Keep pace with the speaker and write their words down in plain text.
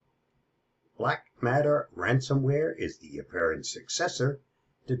Black Matter ransomware is the apparent successor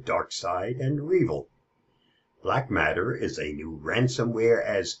to DarkSide and REvil. Black Matter is a new ransomware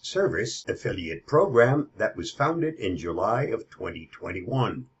as service affiliate program that was founded in July of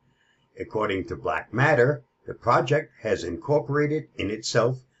 2021. According to Black Matter, the project has incorporated in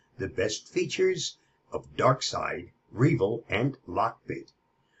itself the best features of DarkSide, REvil, and Lockbit.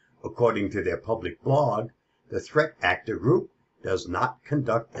 According to their public blog, the threat actor group does not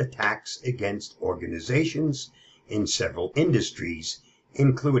conduct attacks against organizations in several industries,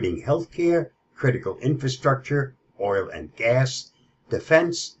 including healthcare, critical infrastructure, oil and gas,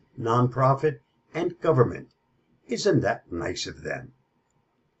 defense, nonprofit, and government. Isn't that nice of them?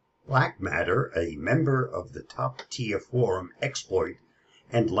 Black Matter, a member of the top-tier forum Exploit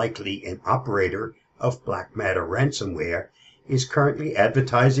and likely an operator of Black Matter ransomware, is currently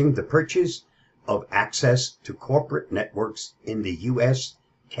advertising the purchase of access to corporate networks in the US,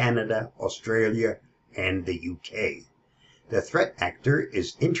 Canada, Australia, and the UK. The threat actor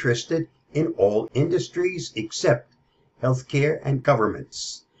is interested in all industries except healthcare and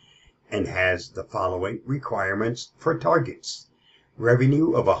governments, and has the following requirements for targets: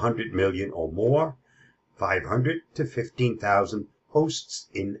 revenue of 100 million or more, 500 to 15,000 hosts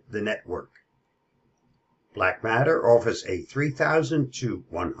in the network. Black Matter offers a 3,000 to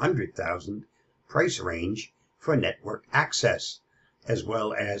 100,000 price range for network access, as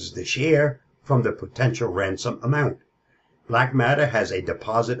well as the share from the potential ransom amount. Black Matter has a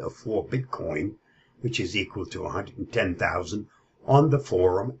deposit of 4 Bitcoin, which is equal to 110,000 on the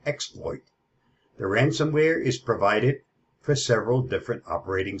forum Exploit. The ransomware is provided for several different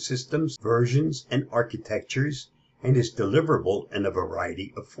operating systems, versions, and architectures, and is deliverable in a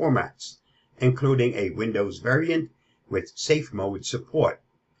variety of formats, including a Windows variant with safe mode support,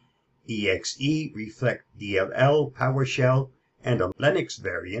 EXE, Reflect DLL, PowerShell, and a Linux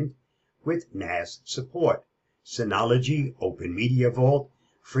variant with NAS support, Synology, Open Media Vault,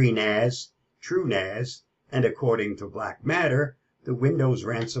 FreeNAS, TrueNAS, and according to Black Matter, the Windows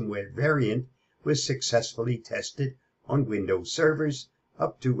ransomware variant was successfully tested on Windows servers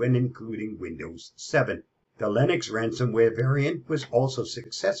up to and including Windows 7. The Linux ransomware variant was also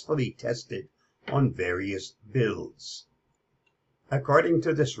successfully tested on various builds. According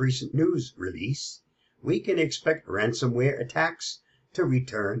to this recent news release, we can expect ransomware attacks to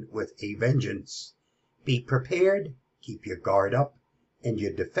return with a vengeance. Be prepared, keep your guard up, and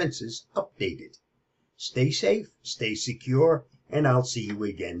your defenses updated. Stay safe, stay secure, and I'll see you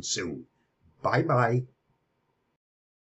again soon. Bye-bye.